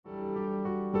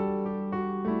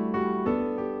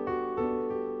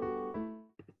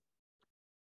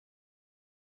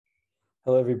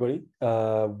Hello, everybody.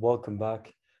 Welcome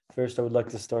back. First, I would like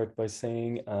to start by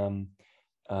saying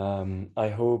I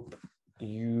hope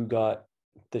you got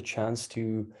the chance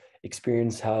to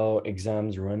experience how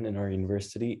exams run in our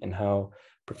university and how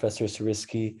Professor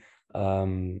Sariski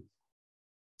um,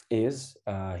 is.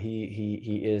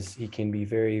 He can be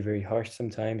very, very harsh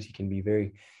sometimes. He can be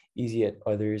very easy at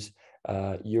others.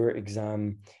 Your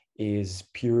exam is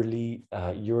purely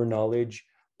your knowledge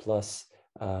plus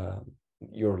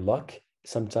your luck.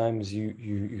 Sometimes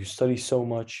you study so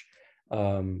much,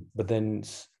 but then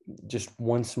just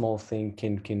one small thing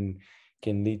can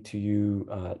lead to you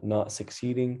not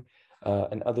succeeding.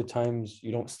 And other times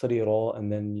you don't study at all,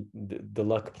 and then the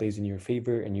luck plays in your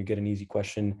favor, and you get an easy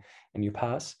question and you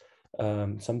pass.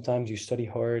 Sometimes you study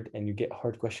hard and you get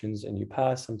hard questions and you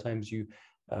pass. Sometimes you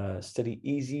study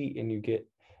easy and you get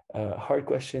hard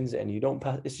questions and you don't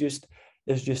pass.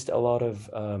 There's just a lot of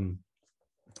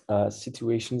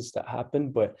situations that happen,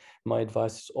 but my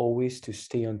advice is always to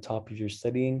stay on top of your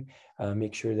studying.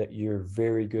 Make sure that you're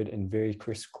very good and very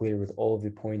crystal clear with all of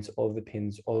the points, all of the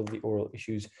pins, all of the oral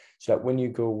issues, so that when you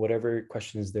go, whatever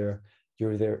question is there,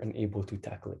 you're there and able to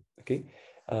tackle it. Okay.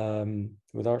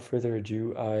 Without further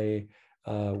ado, I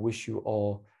wish you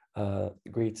all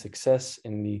great success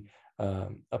in the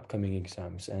upcoming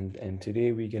exams. And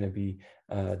today we're going to be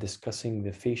discussing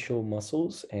the facial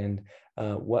muscles and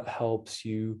what helps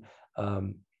you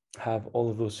have all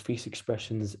of those face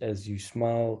expressions as you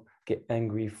smile, get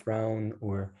angry, frown,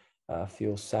 or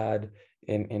feel sad.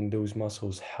 And those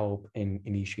muscles help in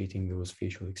initiating those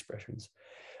facial expressions.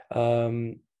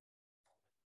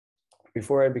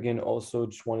 Before I begin, also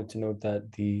just wanted to note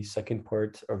that the second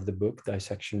part of the book,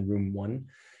 Dissection Room 1,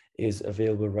 is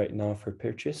available right now for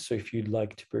purchase. So if you'd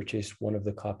like to purchase one of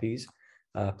the copies,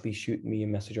 please shoot me a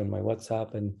message on my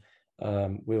WhatsApp and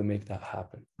we'll make that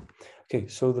happen. Okay,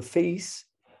 so the face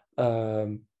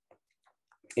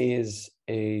is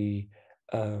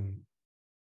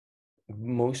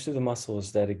most of the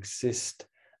muscles that exist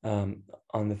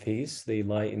on the face, they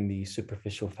lie in the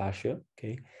superficial fascia.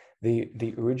 Okay,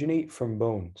 they originate from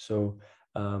bone. So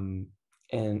and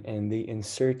they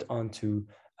insert onto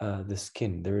the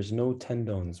skin. There is no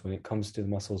tendons when it comes to the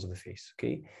muscles of the face.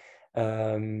 Okay,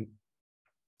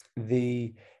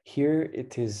 here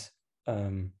it is.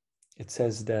 It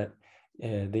says that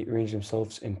they arrange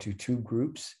themselves into two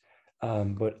groups.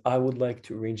 But I would like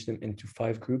to arrange them into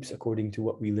 5 groups according to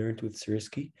what we learned with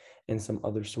Sariski and some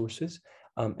other sources.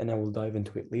 And I will dive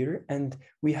into it later. And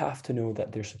we have to know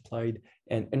that they're supplied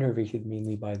and innervated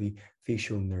mainly by the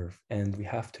facial nerve. And we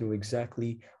have to know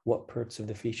exactly what parts of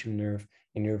the facial nerve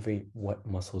innervate what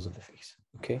muscles of the face.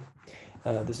 Okay.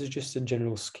 This is just a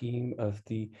general scheme of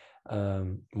the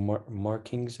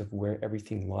markings of where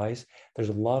everything lies. There's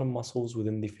a lot of muscles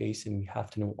within the face, and we have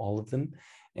to know all of them.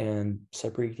 And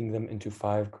separating them into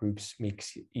 5 groups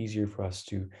makes it easier for us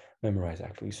to memorize,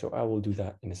 actually. So I will do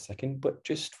that in a second. But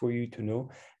just for you to know,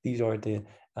 these are the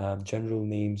general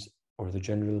names or the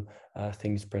general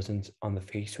things present on the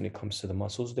face when it comes to the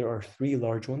muscles. There are 3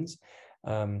 large ones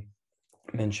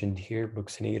mentioned here: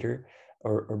 buccinator,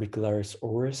 or orbicularis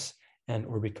oris, and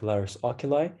orbicularis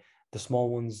oculi. The small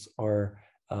ones are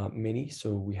many.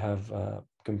 So we have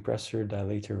compressor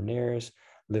dilator nares,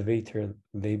 levator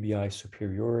labii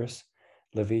superioris,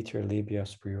 levator labia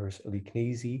superioris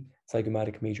olichnasi,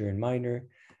 zygomatic major and minor.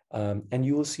 And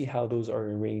you will see how those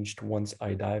are arranged once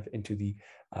I dive into the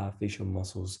facial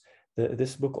muscles.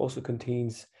 This book also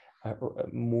contains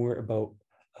more about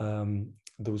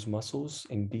those muscles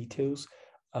in details.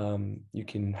 You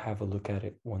can have a look at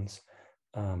it once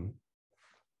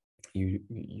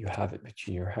you have it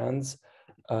between your hands.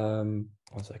 1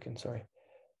 second, sorry.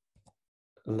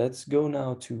 Let's go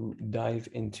now to dive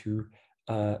into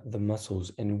the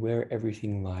muscles and where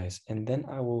everything lies. And then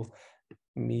I will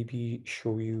maybe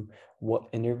show you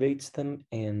what innervates them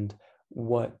and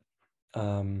what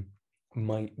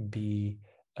might be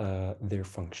their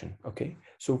function. Okay,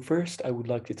 so first I would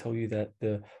like to tell you that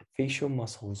the facial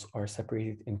muscles are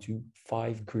separated into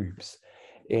 5 groups.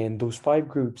 And those 5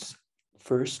 groups,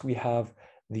 first we have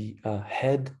the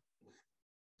head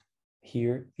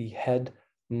here, the head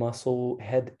muscle,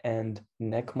 head and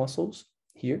neck muscles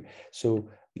here. So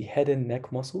the head and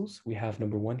neck muscles, we have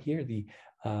number 1 here, the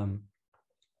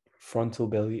frontal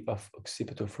belly of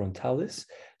occipitofrontalis.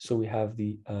 So we have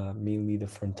the mainly the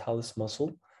frontalis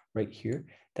muscle right here.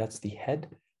 That's the head,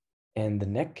 and the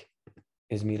neck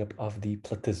is made up of the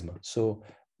platysma. So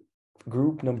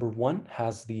group number 1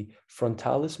 has the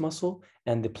frontalis muscle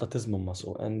and the platysma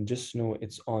muscle. And just know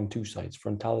it's on two sides,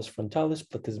 frontalis, frontalis,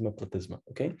 platysma, platysma,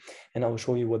 okay? And I will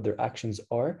show you what their actions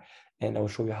are, and I will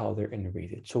show you how they're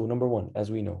innervated. So number 1, as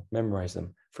we know, memorize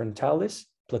them, frontalis,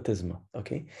 platysma,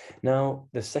 okay? Now,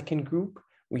 the second group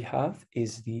we have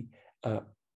is the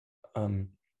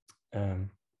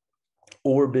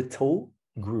orbital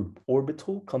group.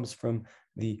 Orbital comes from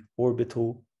the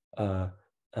orbital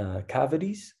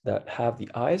cavities that have the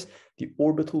eyes. The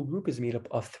orbital group is made up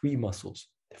of 3 muscles.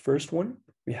 The first one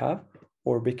we have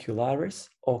orbicularis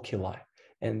oculi,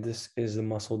 and this is the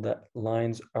muscle that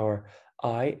lines our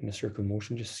eye in a circle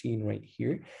motion, just seen right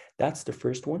here. That's the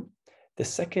first one. The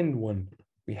second one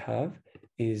we have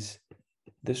is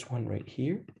this one right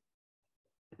here.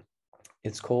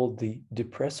 It's called the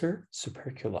depressor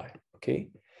superculi, okay?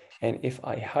 And if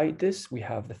I hide this, we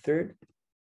have the third,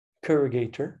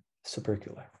 corrugator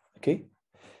superculi, okay?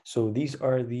 So these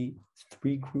are the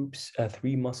 3 groups,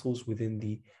 3 muscles within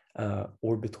the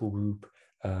orbital group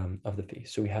of the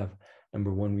face. So we have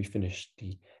number 1, we finished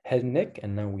the head and neck,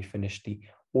 and now we finished the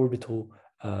orbital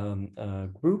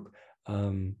group.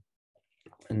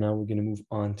 And now we're going to move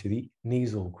on to the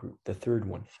nasal group, the third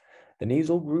one. The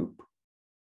nasal group,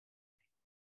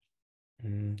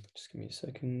 just give me a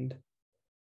second.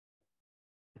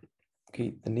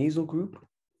 Okay, the nasal group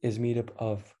is made up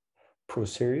of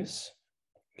procerus,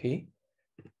 okay,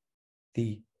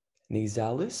 the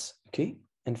nasalis, okay,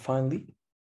 and finally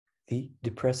the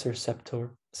depressor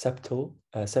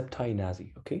septi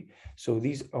nasi, okay. So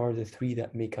these are the 3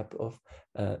 that make up of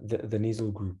the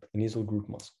nasal group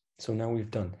muscle. So now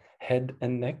we've done head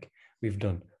and neck, we've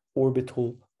done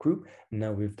orbital group, and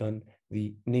now we've done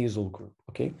the nasal group,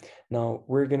 okay. Now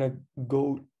we're gonna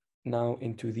go now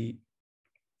into the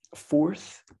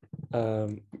 4th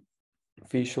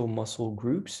facial muscle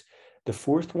groups. The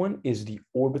 4th one is the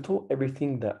orbital,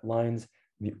 everything that lines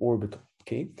the orbital,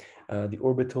 okay. The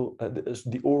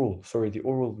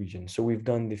oral region. So we've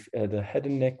done the head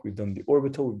and neck, we've done the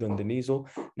orbital, we've done the nasal.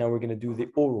 Now we're going to do the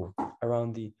oral,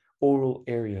 around the oral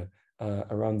area,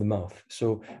 around the mouth.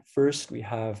 So first we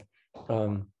have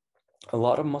a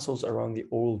lot of muscles around the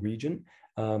oral region,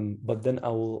 but then I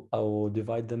will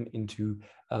divide them into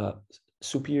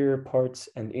superior parts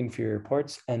and inferior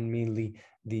parts, and mainly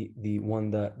the one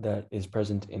that is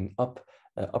present in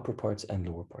upper parts and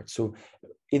lower parts. So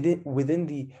within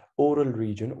the oral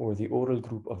region, or the oral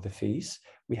group of the face,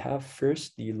 we have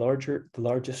first the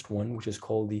largest one, which is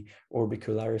called the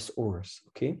orbicularis oris,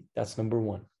 okay. That's number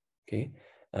 1, okay,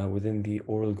 within the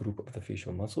oral group of the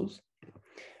facial muscles.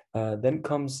 Then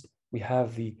we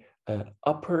have the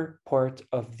upper part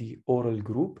of the oral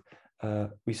group.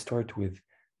 We start with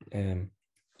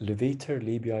levator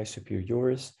labii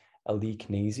superioris alique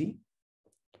nasi.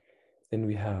 Then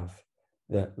we have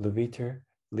the levator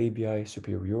labii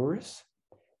superioris.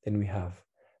 Then we have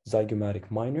zygomatic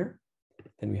minor.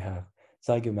 Then we have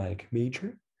zygomatic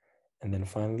major. And then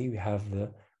finally we have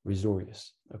the risorius,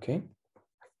 okay?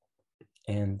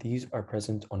 And these are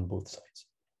present on both sides.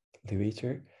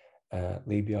 Levator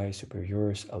labii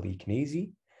superioris alique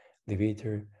nasi,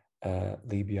 levator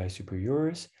labii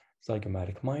superioris,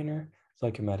 zygomatic minor,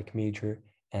 zygomatic major,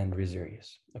 and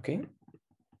risorius, okay?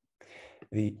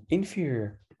 The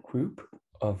inferior group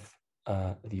of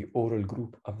the oral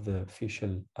group of the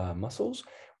facial muscles,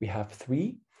 we have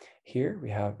 3. Here we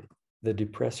have the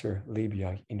depressor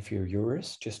labii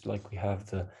inferioris, just like we have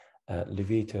the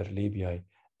levator labii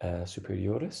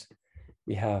superioris.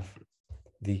 We have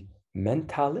the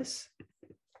mentalis,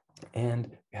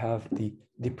 and we have the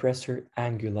depressor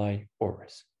anguli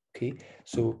oris, okay?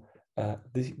 So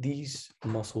these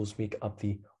muscles make up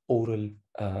the oral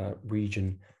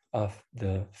region of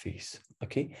the face,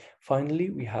 okay? Finally,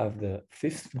 we have the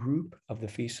 5th group of the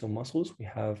facial muscles. We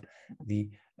have the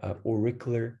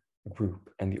auricular group,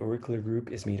 and the auricular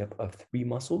group is made up of 3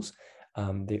 muscles.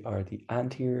 They are the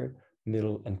anterior,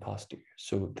 middle, and posterior.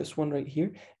 So this one right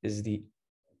here is the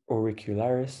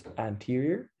auricularis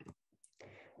anterior,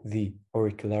 the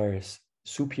auricularis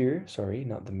superior, sorry,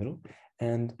 not the middle,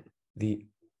 and the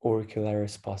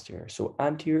auricularis posterior. So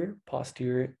anterior,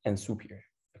 posterior, and superior,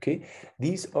 okay?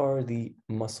 These are the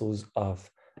muscles of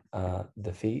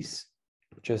the face,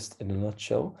 just in a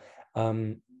nutshell.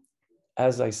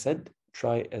 As I said,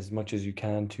 try as much as you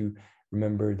can to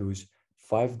remember those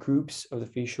 5 groups of the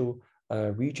facial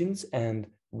regions and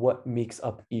what makes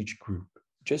up each group.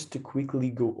 Just to quickly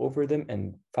go over them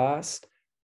and fast: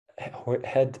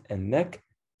 head and neck,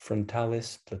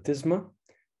 frontalis, platysma,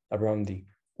 around the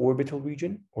orbital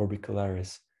region,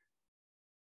 orbicularis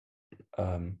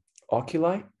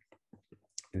oculi,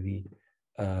 the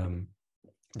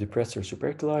depressor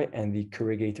superculi, and the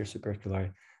corrugator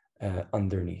superculi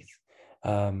underneath.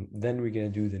 Then we're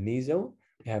going to do the nasal.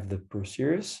 We have the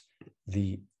procerus,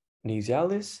 the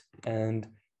nasalis, and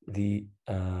the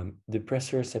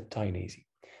depressor septinasi.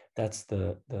 That's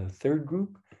the third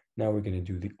group. Now we're going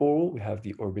to do the oral. We have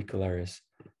the orbicularis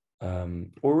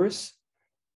oris.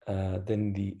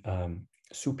 Then the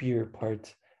superior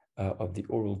part of the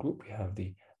oral group, we have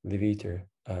the levator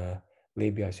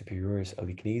labii superioris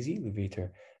alicgnasi, levator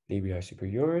labii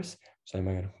superioris,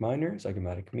 zygomatic minor,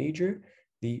 zygomatic major,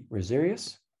 the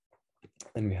rosarius.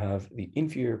 Then we have the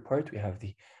inferior part, we have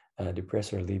the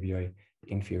depressor labii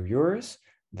inferioris,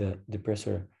 the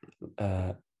depressor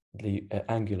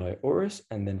anguli oris,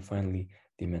 and then finally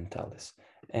the mentalis.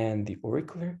 And the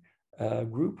auricular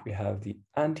group, we have the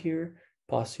anterior,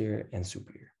 posterior, and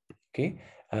superior. Okay,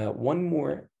 one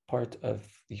more part of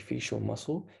the facial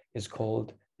muscle is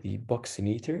called the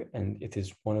buccinator, and it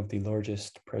is one of the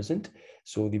largest present.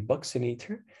 So the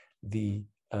buccinator, the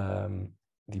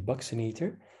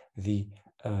buccinator, the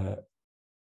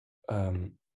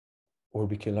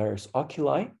orbicularis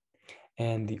oculi,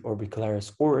 and the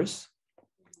orbicularis oris.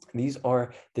 These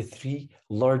are the three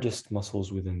largest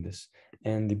muscles within this.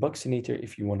 And the buccinator,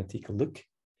 if you want to take a look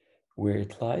where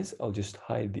it lies, I'll just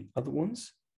hide the other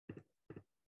ones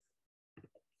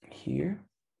here.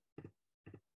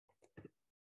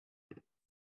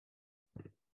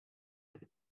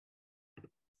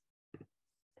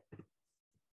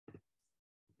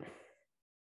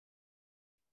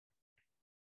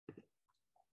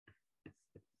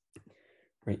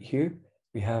 Right here,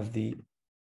 we have the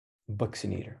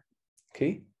buccinator,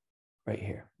 okay? Right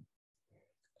here.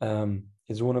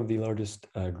 Is one of the largest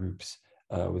groups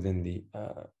within the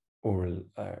oral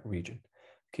region,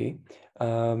 okay?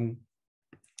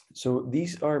 So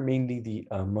these are mainly the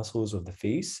muscles of the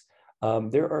face.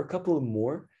 There are a couple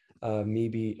more,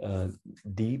 maybe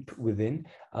deep within,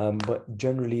 but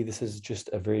generally this is just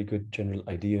a very good general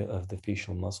idea of the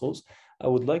facial muscles. I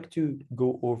would like to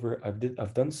go over,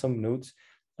 I've done some notes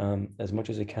as much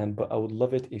as I can, but I would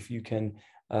love it if you can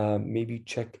maybe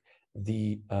check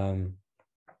the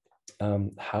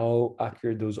how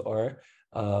accurate those are.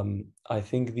 I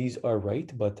think these are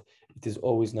right, but it is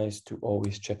always nice to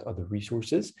always check other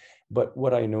resources. But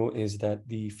what I know is that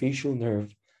the facial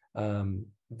nerve,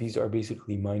 these are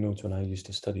basically my notes when I used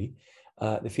to study.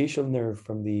 The facial nerve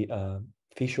from the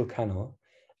facial canal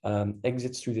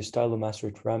exits through the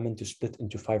stylomastoid foramen to split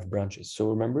into 5 branches. So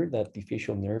remember that the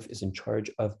facial nerve is in charge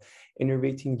of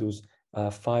innervating those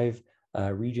 5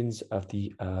 regions of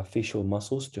the facial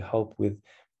muscles to help with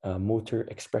motor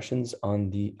expressions on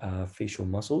the facial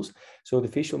muscles. So the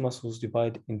facial muscles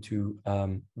divide into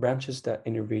branches that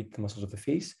innervate the muscles of the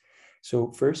face.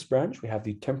 So first branch, we have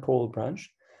the temporal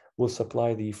branch, will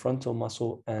supply the frontal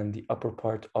muscle and the upper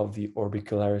part of the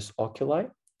orbicularis oculi.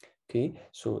 Okay,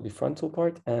 so the frontal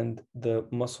part and the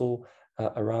muscle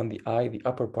around the eye, the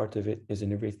upper part of it is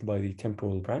innervated by the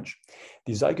temporal branch.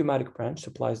 The zygomatic branch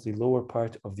supplies the lower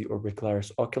part of the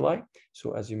orbicularis oculi.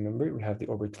 So as you remember, we have the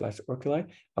orbicularis oculi,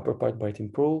 upper part by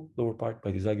temporal, lower part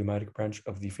by the zygomatic branch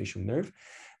of the facial nerve.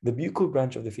 The buccal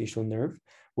branch of the facial nerve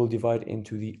will divide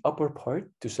into the upper part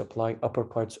to supply upper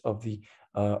parts of the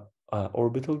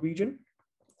orbital region.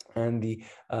 And the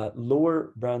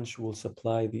lower branch will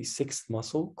supply the 6th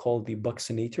muscle called the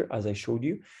buccinator, as I showed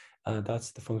you.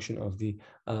 That's the function of the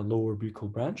lower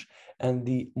buccal branch. And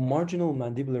the marginal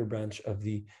mandibular branch of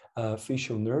the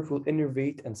facial nerve will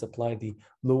innervate and supply the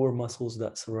lower muscles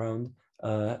that surround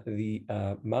the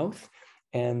mouth.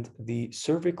 And the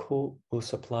cervical will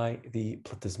supply the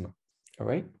platysma, all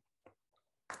right?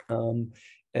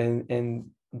 And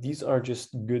these are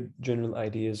just good general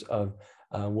ideas of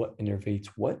what innervates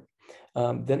what.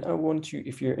 Then I want you,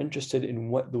 if you're interested in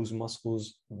what those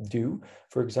muscles do,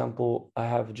 for example, I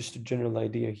have just a general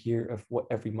idea here of what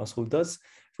every muscle does.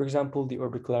 For example, the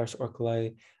orbicularis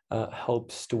oculi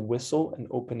helps to whistle and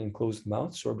open and close the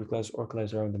mouth. So orbicularis oculi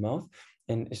is around the mouth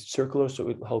and it's circular, so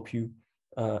it will help you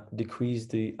decrease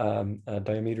the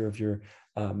diameter of your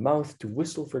mouth to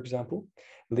whistle, for example.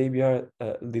 Labia,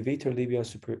 levator labia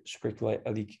superculi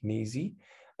alicgnasi,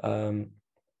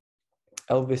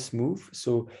 Elvis move.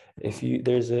 So if you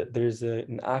there's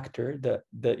an actor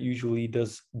that usually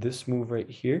does this move right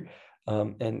here,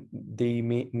 and they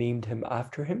named him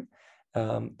after him.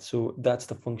 So that's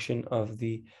the function of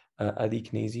the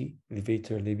alicgnasi,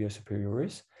 levator labia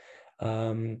superioris.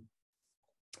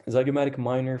 Zygomatic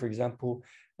minor, for example,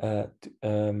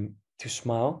 to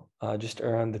smile just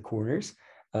around the corners,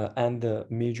 and the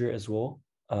major as well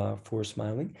for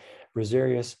smiling.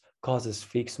 Rosarius causes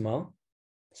fake smile.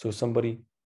 So somebody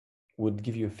would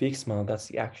give you a fake smile. That's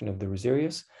the action of the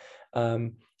rosarius.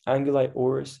 Anguli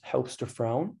oris helps to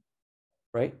frown,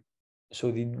 right?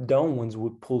 So the down ones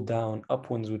would pull down, up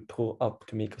ones would pull up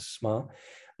to make us smile.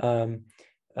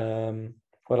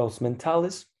 What else?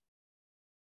 Mentalis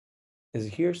is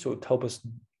here, so it helps us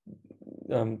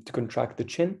to contract the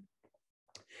chin.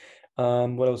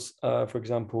 What else? For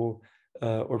example,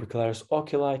 orbicularis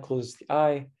oculi closes the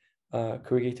eye.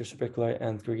 Corrugator superculi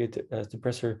and corrugator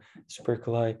depressor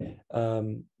superculi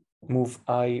move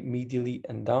eye medially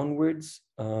and downwards.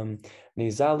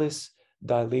 Nasalis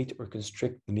dilate or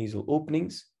constrict the nasal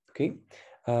openings. Okay.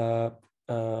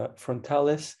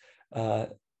 Frontalis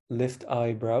lift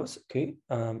eyebrows. Okay,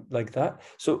 like that.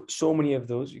 So many of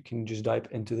those, you can just dive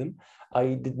into them.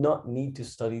 I did not need to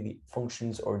study the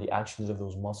functions or the actions of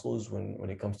those muscles when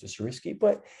it comes to Sariski,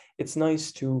 but it's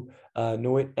nice to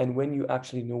know it. And when you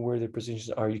actually know where the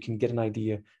positions are, you can get an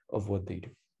idea of what they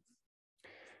do.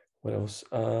 What else?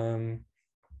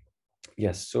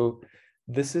 Yes, so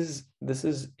this is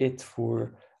it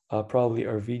for probably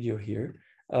our video here.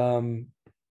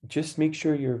 Just make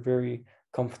sure you're very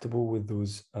comfortable with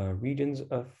those regions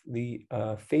of the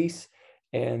face,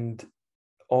 and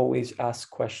always ask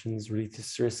questions related to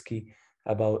Sariski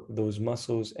about those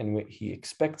muscles and what he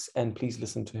expects. And please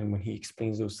listen to him when he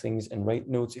explains those things, and write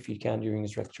notes if you can during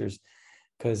his lectures,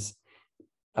 because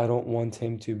I don't want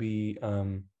him to be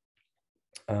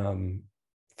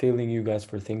failing you guys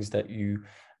for things that you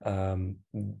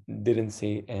didn't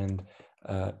say, and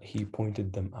he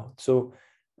pointed them out. So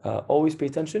always pay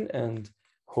attention, and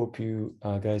hope you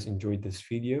guys enjoyed this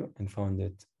video and found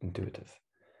it intuitive.